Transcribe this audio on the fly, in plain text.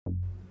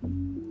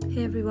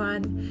Hey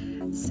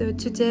everyone, so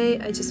today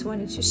I just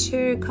wanted to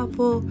share a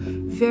couple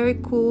very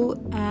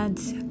cool and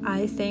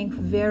I think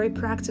very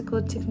practical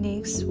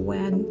techniques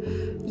when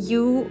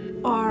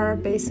you are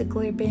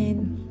basically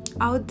being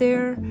out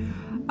there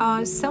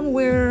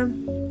somewhere,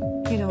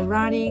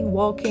 running,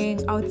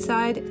 walking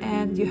outside,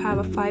 and you have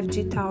a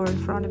 5G tower in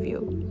front of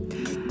you.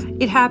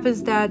 It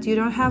happens that you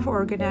don't have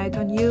orgonite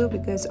on you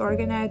because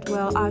orgonite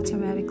will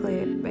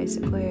automatically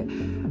basically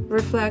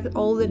reflect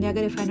all the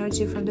negative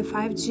energy from the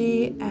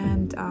 5G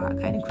and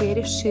kind of create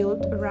a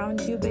shield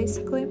around you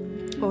basically,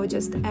 or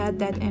just add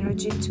that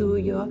energy to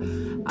your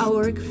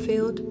auric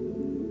field.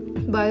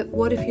 But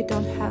what if you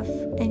don't have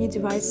any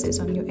devices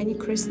on you, any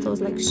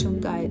crystals like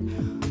shungite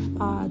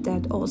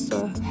that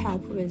also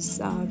help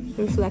with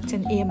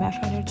reflecting EMF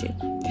energy?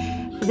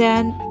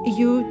 Then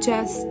you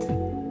just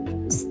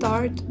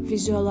start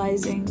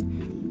visualizing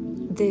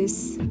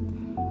this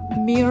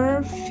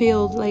mirror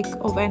field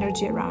of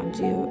energy around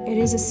you. It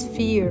is a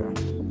sphere,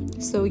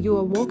 so you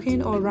are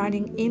walking or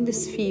running in the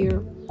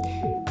sphere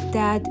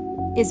that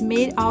is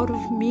made out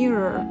of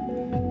mirror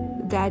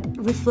that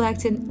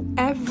reflecting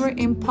every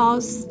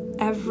impulse,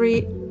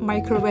 every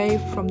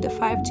microwave from the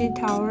 5G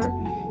tower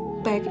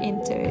back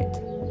into it,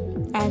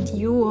 and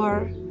you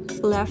are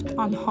left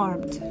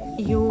unharmed.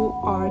 You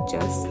are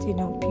just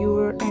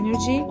pure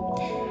energy.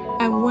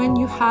 And when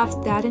you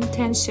have that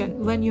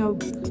intention, when you're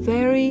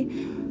very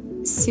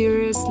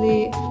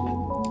seriously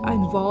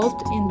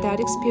involved in that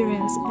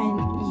experience and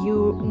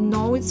you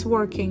know it's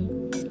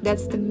working,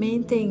 that's the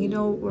main thing.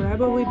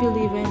 Wherever we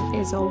believe in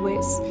is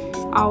always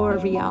our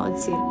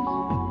reality.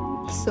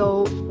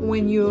 So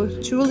when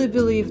you truly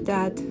believe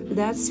that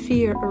that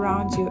sphere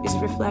around you is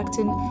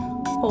reflecting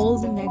all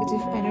the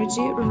negative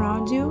energy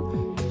around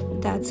you,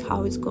 that's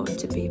how it's going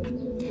to be.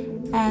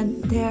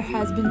 And there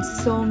has been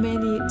so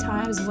many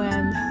times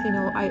when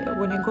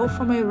when I go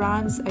for my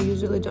runs, I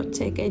usually don't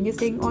take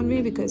anything on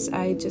me because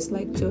I just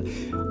like to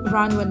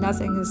run when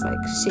nothing is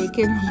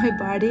shaking on my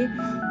body.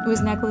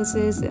 With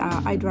necklaces,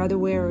 I'd rather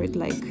wear it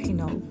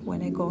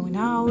when I'm going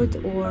out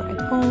or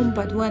at home,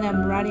 but when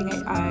I'm running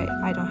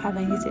I don't have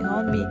anything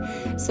on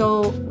me.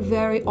 So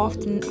very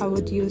often I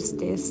would use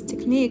this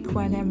technique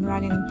when I'm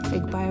running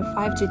by a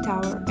 5G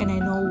tower and I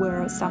know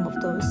where some of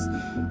those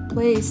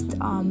placed,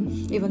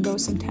 even though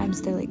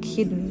sometimes they're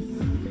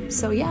hidden.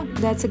 So yeah,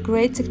 that's a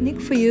great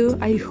technique for you.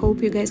 I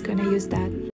hope you guys gonna use that.